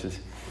down horses.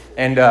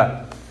 And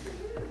I'm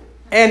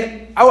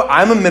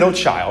a middle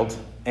child,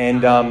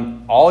 and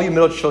all you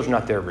middle children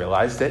out there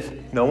realize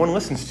that no one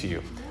listens to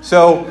you.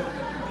 So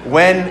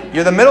when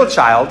you're the middle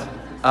child,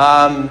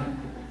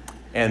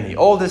 and the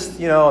oldest,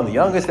 and the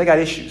youngest, they got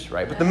issues,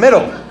 right? But the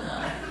middle,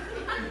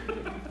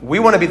 we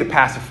want to be the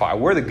pacifier.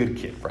 We're the good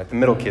kid, right? The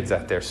middle kids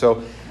out there.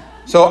 So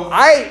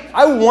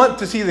I want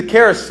to see the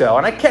carousel,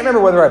 and I can't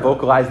remember whether I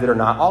vocalized it or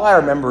not. All I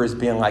remember is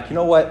being like, you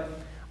know what?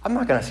 I'm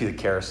not going to see the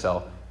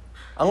carousel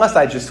unless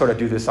I just sort of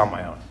do this on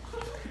my own.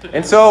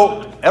 And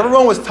so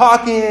everyone was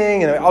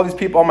talking, and all these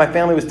people, all my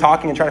family was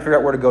talking and trying to figure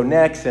out where to go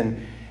next.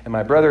 And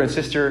my brother and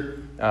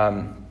sister,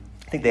 I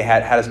think they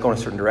had us go in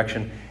a certain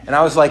direction. And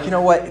I was like, you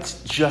know what?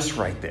 It's just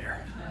right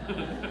there.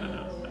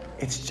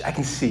 I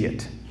can see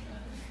it.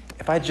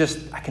 If I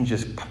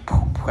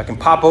can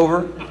pop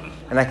over,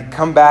 and I can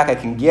come back, I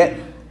can get,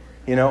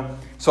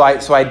 So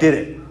I did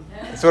it.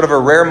 It's sort of a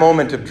rare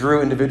moment of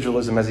Drew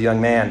individualism as a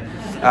young man.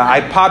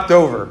 I popped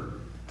over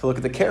to look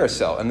at the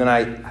carousel, and then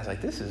I was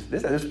like, this is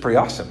pretty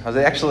awesome. I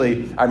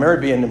remember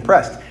being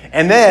impressed.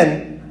 And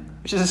then,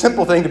 which is a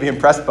simple thing to be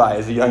impressed by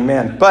as a young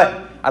man,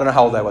 but I don't know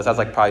how old I was. I was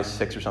like probably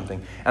 6 or something.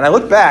 And I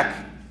looked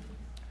back,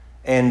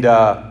 and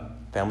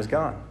Pam was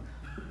gone.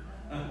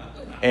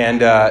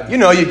 And,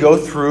 you go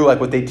through like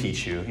what they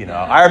teach you,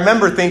 I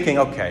remember thinking,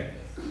 okay,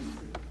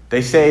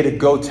 they say to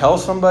go tell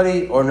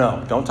somebody, or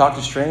no, don't talk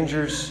to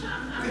strangers.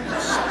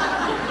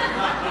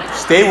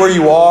 Stay where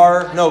you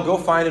are. No, go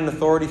find an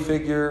authority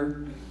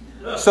figure.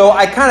 So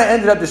I kind of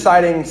ended up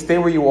deciding stay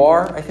where you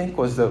are, I think,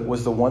 was the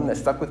one that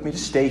stuck with me.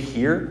 Just stay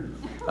here.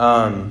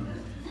 And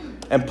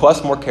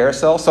plus more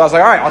carousel. So I was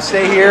like, all right, I'll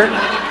stay here.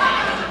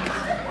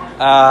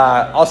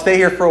 I'll stay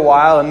here for a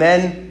while. And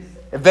then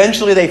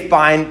eventually they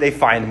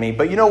find me.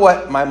 But you know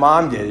what my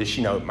mom did is,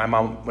 my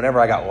mom,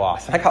 whenever I got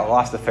lost, and I got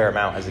lost a fair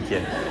amount as a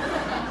kid.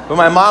 But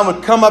my mom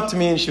would come up to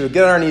me and she would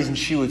get on her knees and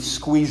she would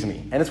squeeze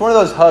me. And it's one of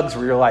those hugs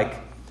where you're like,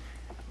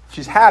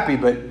 she's happy,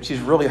 but she's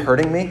really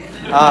hurting me.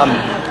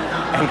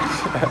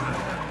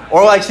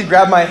 Or like she'd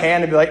grab my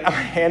hand and be like, my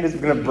hand is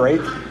going to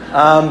break.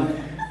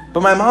 But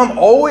my mom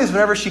always,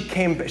 whenever she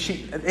came,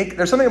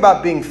 there's something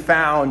about being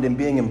found and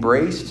being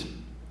embraced.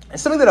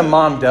 It's something that a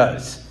mom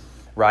does,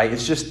 right?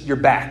 It's just you're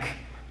back,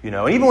 And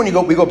even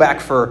when we go back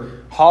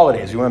for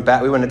holidays. We went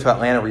into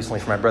Atlanta recently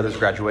for my brother's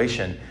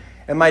graduation.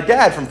 And my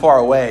dad from far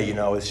away,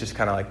 is just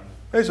kind of like,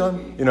 hey,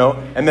 son,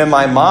 And then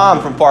my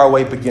mom from far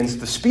away begins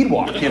the speed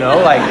walk,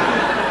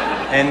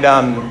 And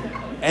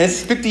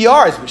it's 50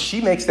 yards, but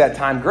she makes that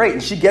time great.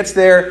 And she gets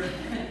there,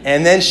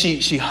 and then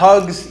she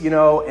hugs, and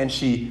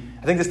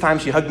I think this time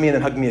she hugged me and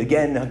then hugged me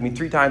again and hugged me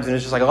 3 times. And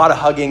it's just like a lot of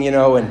hugging,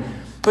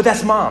 but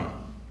that's mom.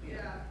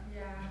 Yeah.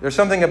 There's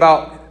something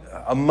about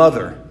a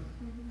mother.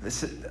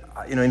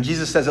 And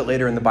Jesus says it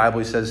later in the Bible.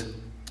 He says,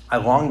 I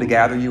long to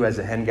gather you as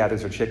a hen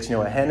gathers her chicks.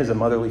 A hen is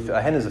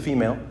a hen is a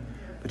female.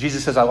 But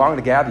Jesus says, I long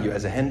to gather you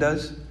as a hen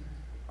does.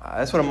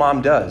 That's what a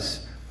mom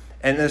does.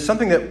 And there's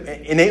something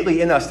that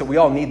innately in us that we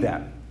all need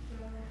that.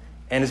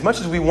 And as much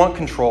as we want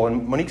control,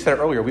 and Monique said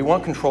it earlier, we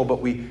want control, but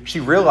she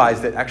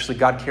realized that actually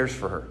God cares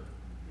for her.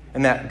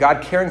 And that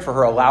God caring for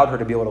her allowed her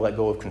to be able to let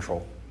go of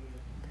control.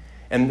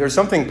 And there's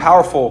something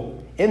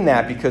powerful in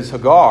that because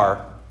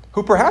Hagar,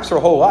 who perhaps her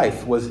whole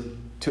life was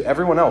to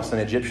everyone else an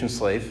Egyptian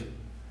slave,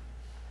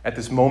 at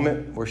this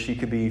moment where she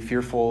could be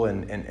fearful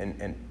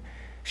and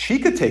she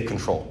could take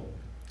control.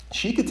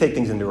 She could take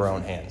things into her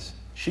own hands.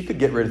 She could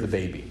get rid of the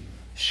baby.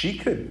 She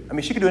could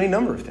do any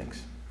number of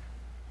things.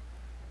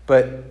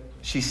 But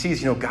she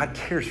sees, God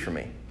cares for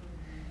me.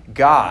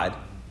 God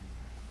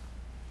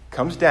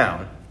comes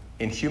down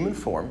in human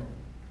form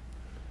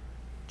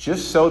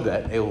just so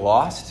that a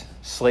lost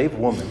slave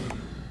woman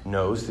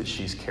knows that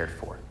she's cared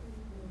for.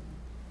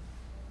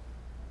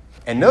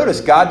 And notice,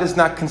 God does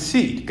not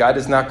concede. God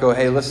does not go,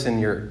 hey,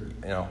 listen,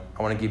 I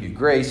want to give you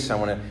grace. I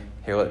want to,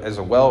 here, as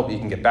a you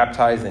can get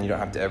baptized, and you don't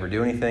have to ever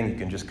do anything. You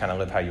can just kind of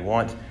live how you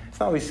want. That's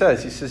not what he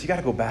says. He says, you got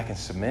to go back and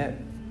submit.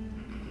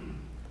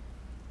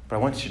 But I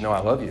want you to know I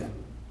love you.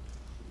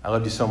 I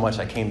loved you so much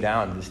I came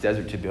down to this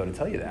desert to be able to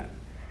tell you that.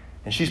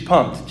 And she's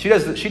pumped. She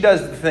does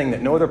the thing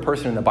that no other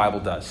person in the Bible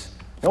does.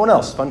 No one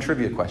else. Fun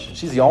trivia question.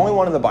 She's the only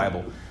one in the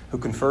Bible who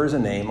confers a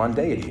name on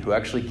deity, who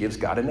actually gives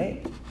God a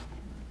name.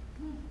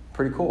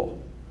 Pretty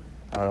cool.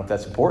 I don't know if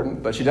that's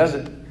important, but she does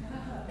it.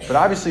 But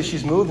obviously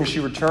she's moved and she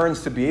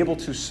returns to be able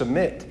to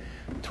submit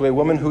to a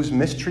woman who's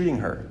mistreating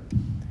her.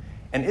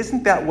 And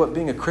isn't that what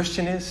being a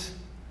Christian is?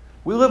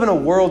 We live in a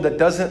world that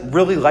doesn't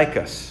really like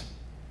us,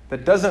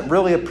 that doesn't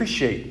really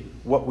appreciate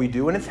what we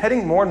do, and it's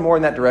heading more and more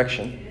in that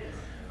direction.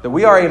 That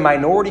we are a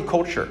minority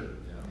culture.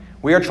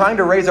 We are trying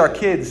to raise our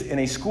kids in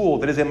a school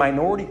that is a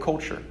minority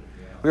culture.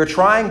 We are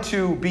trying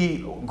to be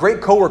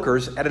great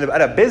coworkers at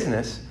a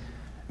business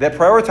that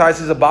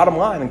prioritizes a bottom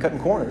line and cutting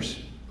corners,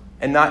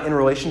 and not in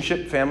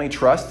relationship, family,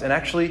 trust,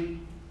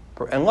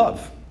 and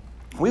love.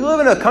 We live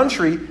in a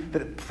country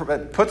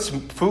that puts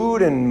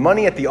food and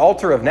money at the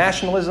altar of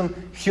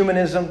nationalism,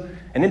 humanism,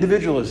 and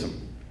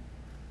individualism.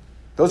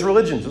 Those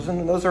religions,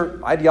 those are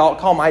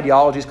call them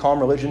ideologies, call them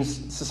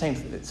religions. It's the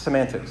same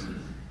semantics.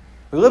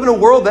 We live in a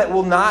world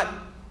that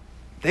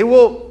they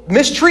will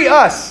mistreat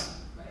us.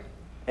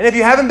 And if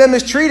you haven't been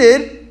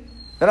mistreated,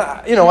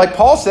 then, like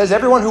Paul says,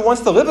 everyone who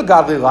wants to live a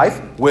godly life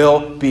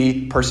will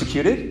be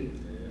persecuted.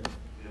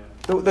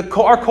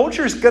 Our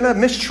culture is going to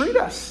mistreat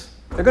us.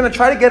 They're going to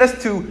try to get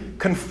us to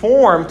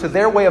conform to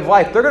their way of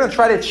life. They're going to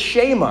try to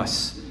shame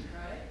us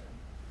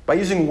by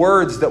using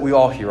words that we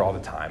all hear all the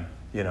time,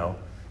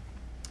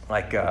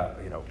 like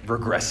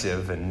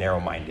regressive and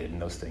narrow-minded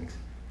and those things.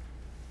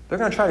 They're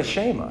going to try to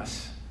shame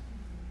us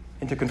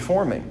into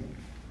conforming.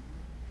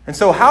 And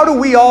so how do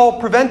we all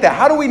prevent that?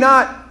 How do we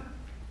not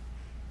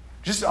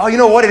just, you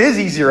know what, it is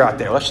easier out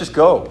there. Let's just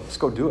go. Let's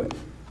go do it.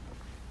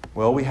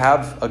 Well, we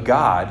have a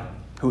God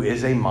who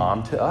is a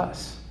mom to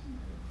us.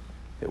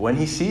 That when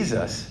he sees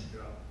us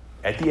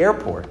at the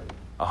airport,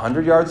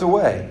 100 yards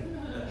away,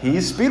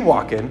 he's speed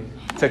walking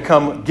to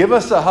come give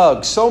us a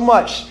hug so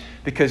much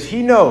because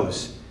he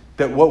knows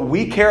that what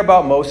we care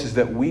about most is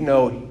that we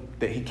know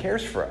that he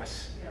cares for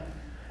us.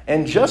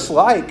 And just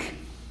like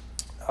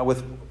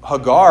with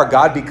Hagar,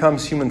 God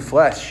becomes human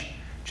flesh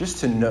just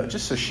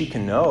so she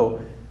can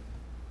know,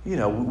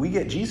 we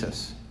get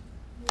Jesus.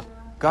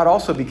 God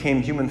also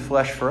became human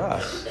flesh for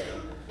us.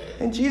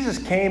 And Jesus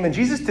came, and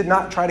Jesus did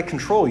not try to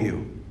control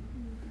you.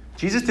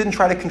 Jesus didn't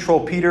try to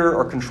control Peter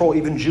or control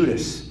even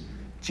Judas.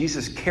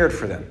 Jesus cared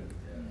for them.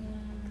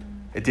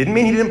 It didn't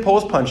mean he didn't pull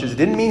his punches. It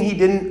didn't mean he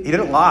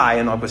didn't lie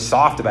and was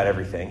soft about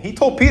everything. He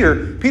told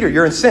Peter,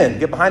 you're in sin.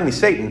 Get behind me,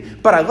 Satan.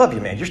 But I love you,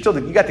 man. You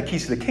got the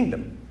keys to the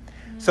kingdom.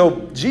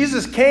 So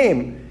Jesus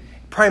came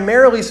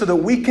primarily so that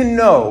we can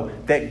know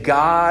that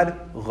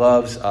God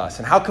loves us.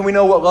 And how can we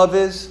know what love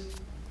is?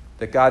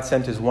 That God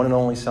sent his one and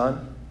only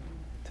Son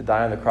to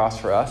die on the cross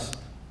for us,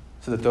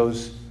 so that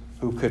those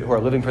who are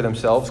living for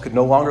themselves could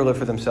no longer live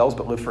for themselves,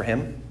 but live for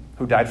him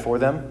who died for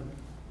them.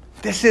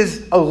 This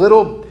is a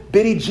little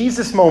bitty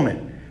Jesus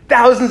moment.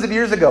 Thousands of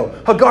years ago,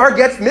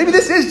 maybe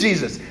this is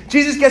Jesus.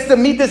 Jesus gets to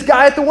meet this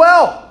guy at the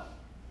well.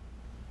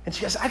 And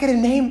she goes, I get a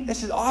name.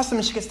 This is awesome.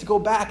 And she gets to go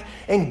back.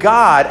 And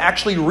God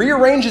actually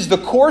rearranges the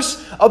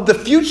course of the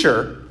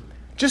future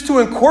just to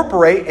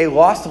incorporate a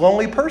lost,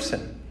 lonely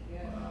person.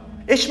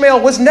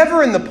 Ishmael was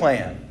never in the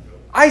plan.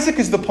 Isaac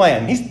is the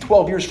plan. He's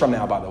 12 years from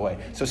now, by the way.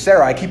 So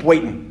Sarah, I keep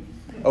waiting.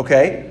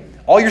 Okay?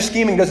 All your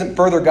scheming doesn't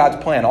further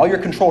God's plan. All your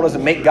control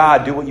doesn't make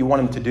God do what you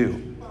want him to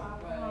do.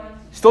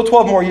 Still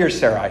 12 more years,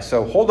 Sarai,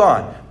 so hold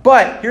on.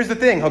 But here's the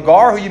thing.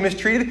 Hagar, who you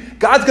mistreated,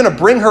 God's going to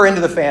bring her into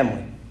the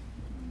family.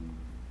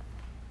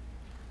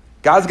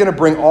 God's going to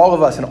bring all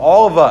of us, and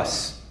all of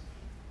us,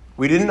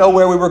 we didn't know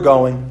where we were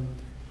going.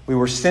 We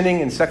were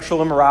sinning in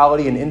sexual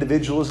immorality and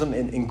individualism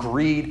and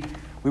greed.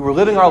 We were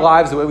living our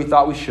lives the way we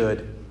thought we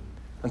should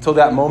until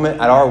that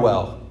moment at our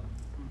well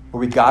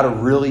where we got to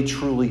really,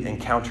 truly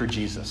encounter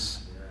Jesus.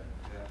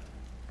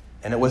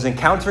 And it was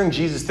encountering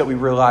Jesus that we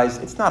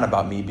realized it's not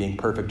about me being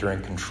perfect or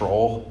in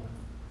control.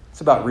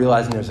 It's about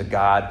realizing there's a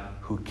God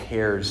who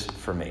cares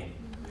for me.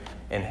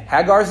 And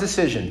Hagar's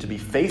decision to be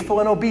faithful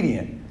and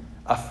obedient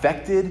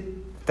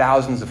affected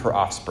thousands of her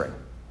offspring.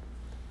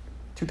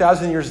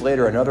 2,000 years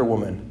later, another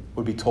woman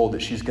would be told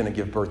that she's going to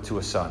give birth to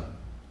a son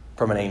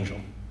from an angel.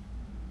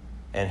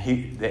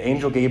 And the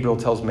angel Gabriel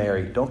tells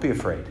Mary, don't be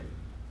afraid.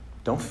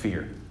 Don't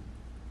fear.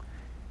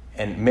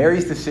 And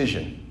Mary's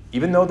decision,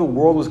 even though the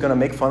world was going to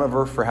make fun of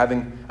her for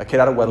having a kid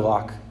out of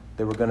wedlock,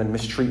 they were going to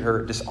mistreat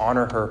her,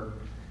 dishonor her,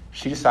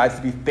 she decides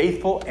to be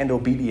faithful and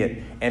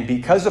obedient. And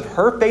because of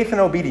her faith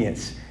and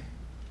obedience,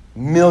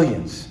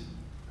 millions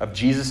of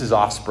Jesus'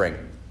 offspring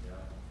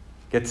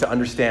get to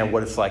understand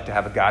what it's like to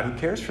have a God who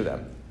cares for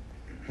them.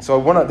 And so I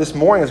want to, this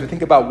morning, as we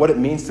think about what it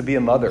means to be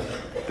a mother,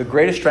 the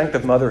greatest strength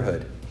of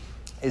motherhood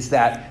is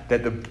that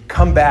the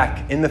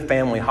comeback in the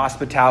family,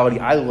 hospitality,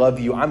 I love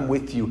you, I'm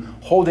with you,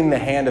 holding the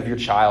hand of your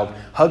child,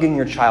 hugging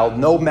your child,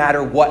 no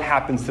matter what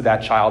happens to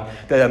that child,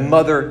 that a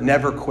mother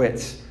never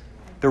quits.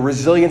 The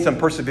resilience and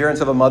perseverance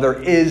of a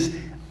mother is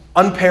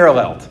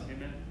unparalleled.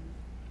 Amen.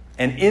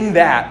 And in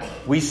that,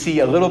 we see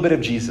a little bit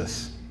of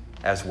Jesus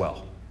as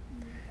well.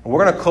 And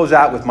we're going to close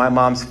out with my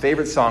mom's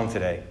favorite song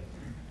today,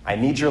 I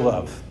Need Your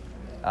Love,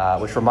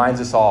 which reminds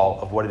us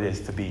all of what it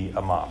is to be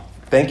a mom.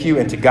 Thank you,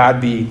 and to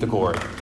God be the glory.